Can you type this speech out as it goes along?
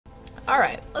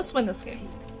Alright, let's win this game.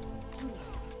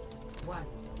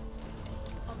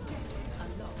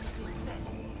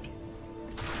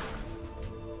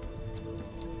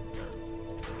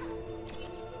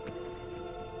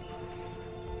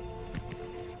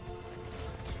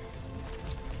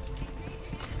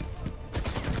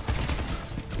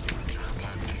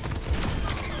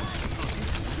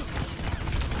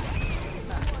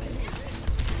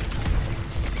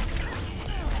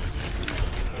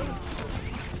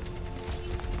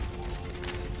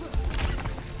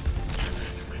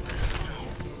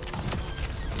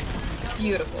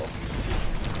 Beautiful.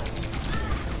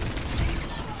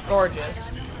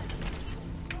 Gorgeous.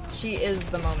 She is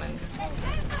the moment.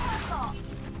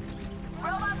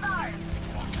 Robots ours.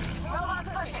 Robots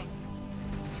pushing.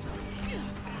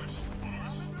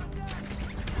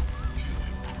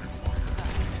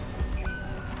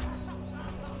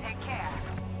 Take care.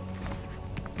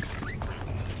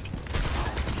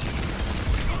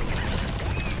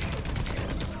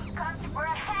 Come to we're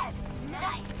ahead.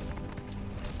 Nice.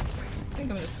 I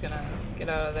think I'm just gonna get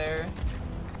out of there.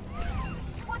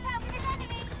 Watch out for the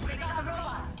enemy. We got the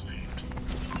robot.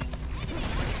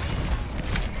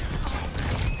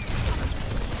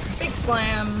 Big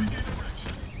slam.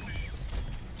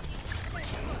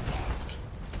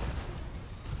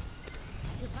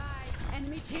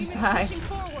 Enemy team is Hi. pushing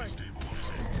forward.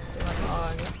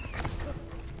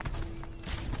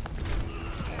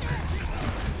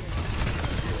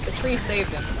 The tree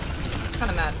saved him.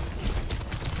 Kinda mad.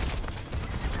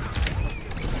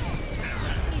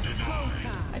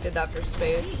 I did that for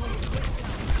space.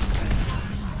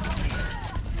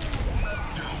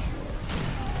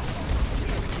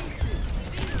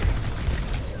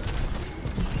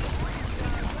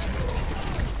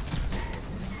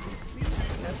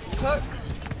 Missed his hook.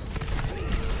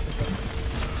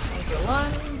 There's a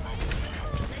one.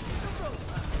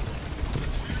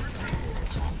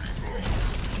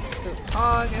 Boot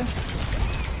hog.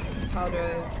 Power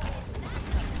drive.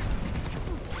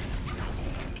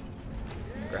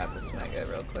 Grab this mega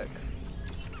real quick.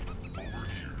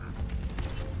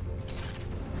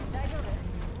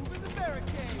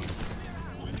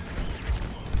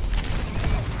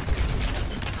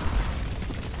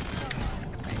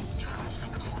 Nice.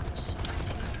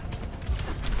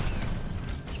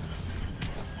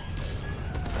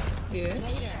 Good.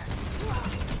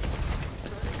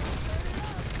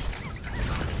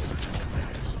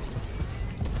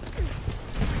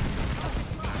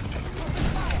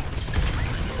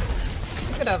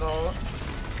 Could have ult.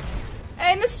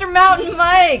 Hey, Mr. Mountain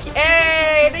Mike!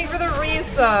 Hey, thank you for the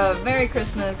resub. Merry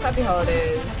Christmas, happy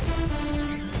holidays.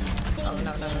 Oh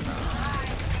no.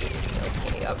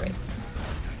 Okay, alright.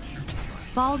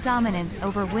 Ball dominance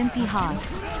over Wimpy Hog.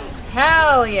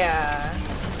 Hell yeah!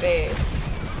 Base.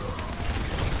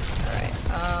 Alright,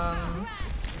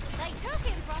 They took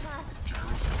him from us.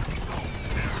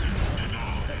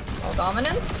 all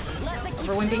dominance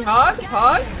over Wimpy Hog.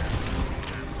 Hog.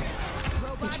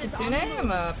 Peach Kitsune. I'm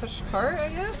gonna push cart, I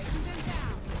guess.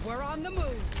 We're on the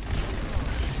move.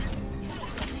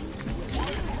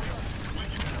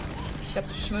 She's got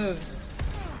the schmoves.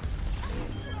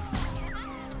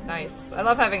 Nice. I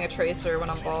love having a tracer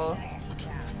when I'm ball.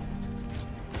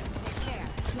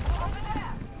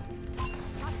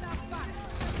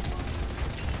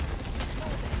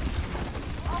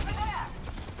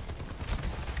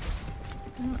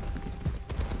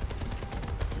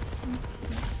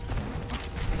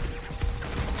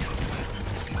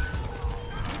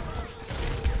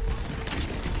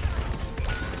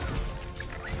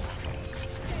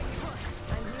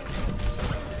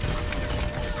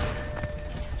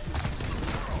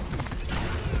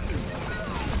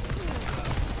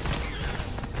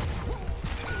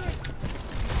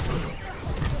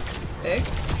 Big.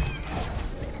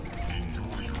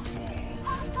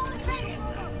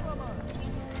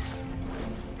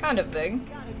 Kind of big.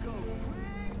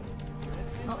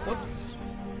 Oh, whoops.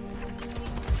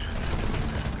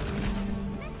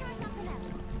 Let's try something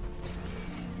else.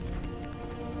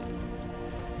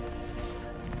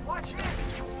 Watch this.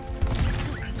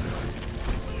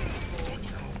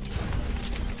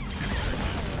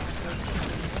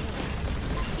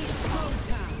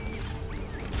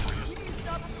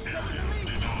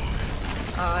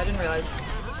 Oh, I didn't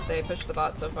realize they pushed the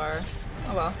bot so far.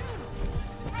 Oh well.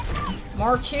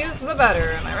 More Qs the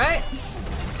better, am I right?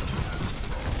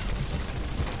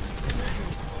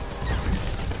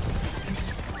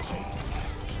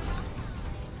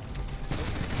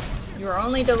 You are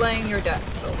only delaying your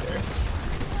death, soldier.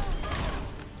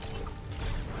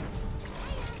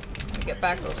 Get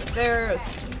back over there as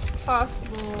soon as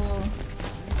possible.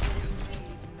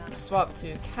 Swap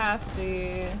to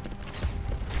Cassidy.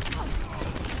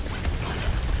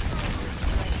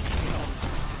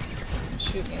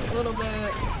 Shoot me a little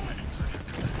bit.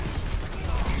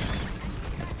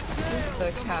 Move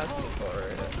the Cassidy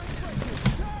forward.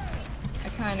 I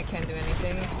kinda can't do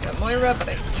anything to get Moira, but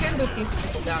I can boot these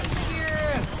people down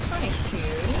here. It's kinda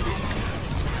cute.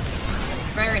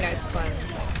 Very nice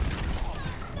cleanse.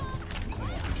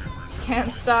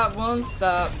 Can't stop, won't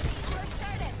stop.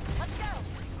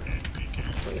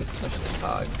 We push this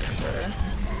hog for sure.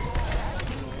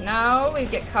 Now we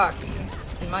get cocky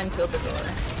and minefield the door.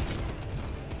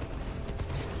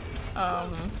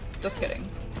 Just kidding.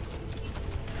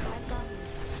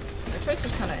 The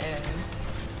Tracer's kinda in.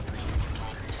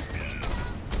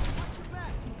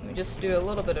 We just do a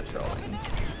little bit of trolling.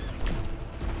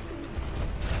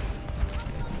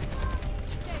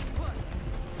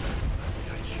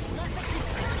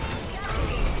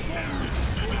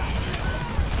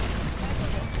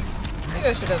 Maybe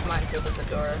I should have minefielded the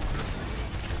door.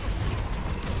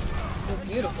 Oh,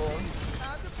 beautiful.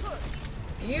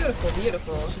 Beautiful,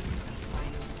 beautiful.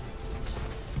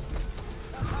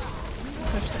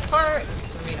 Push the cart.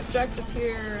 It's our main objective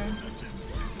here.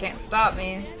 Can't stop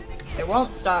me. They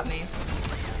won't stop me.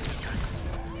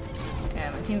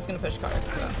 And my team's gonna push cart,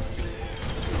 so.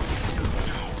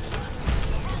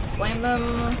 Slam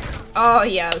them. Oh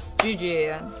yes,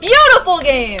 GG. Beautiful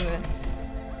game!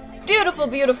 Beautiful,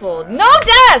 beautiful. No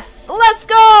deaths! Let's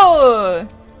go!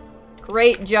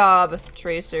 Great job,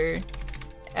 Tracer.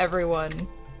 Everyone.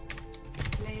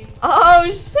 Oh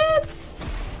shit!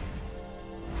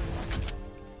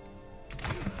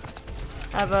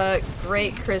 Have a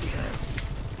great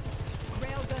Christmas.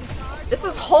 This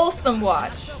is wholesome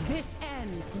watch. This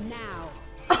ends now.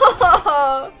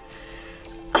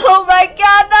 Oh my god,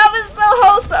 that was so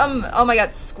wholesome! Oh my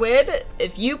god, Squid,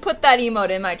 if you put that emote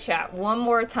in my chat one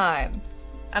more time,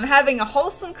 I'm having a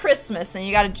wholesome Christmas and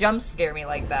you gotta jump scare me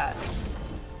like that.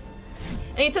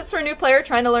 Any tips for a new player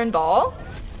trying to learn ball?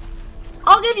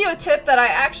 I'll give you a tip that I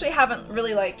actually haven't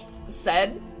really, like,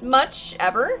 said much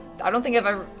ever. I don't think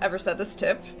I've ever said this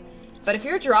tip. But if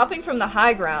you're dropping from the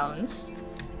high ground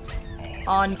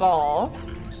on ball,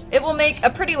 it will make a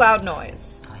pretty loud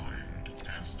noise.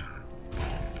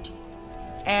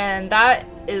 And that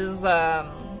is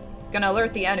gonna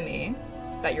alert the enemy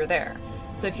that you're there.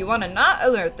 So if you want to not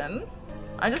alert them,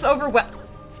 I just overwhelmed.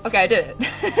 Okay, I did it.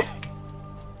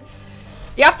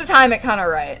 You have to time it kind of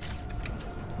right.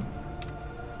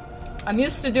 I'm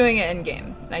used to doing it in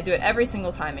game, and I do it every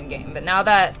single time in game. But now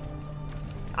that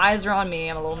eyes are on me,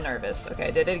 I'm a little nervous. Okay,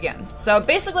 I did it again. So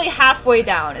basically, halfway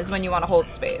down is when you want to hold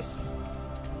space.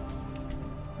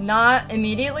 Not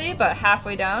immediately, but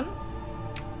halfway down.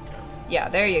 Yeah,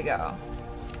 there you go.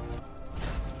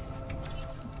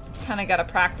 Kind of gotta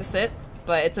practice it,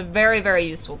 but it's a very, very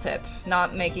useful tip.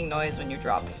 Not making noise when you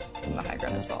drop from the high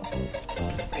ground as well.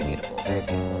 Very beautiful, very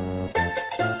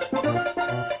beautiful.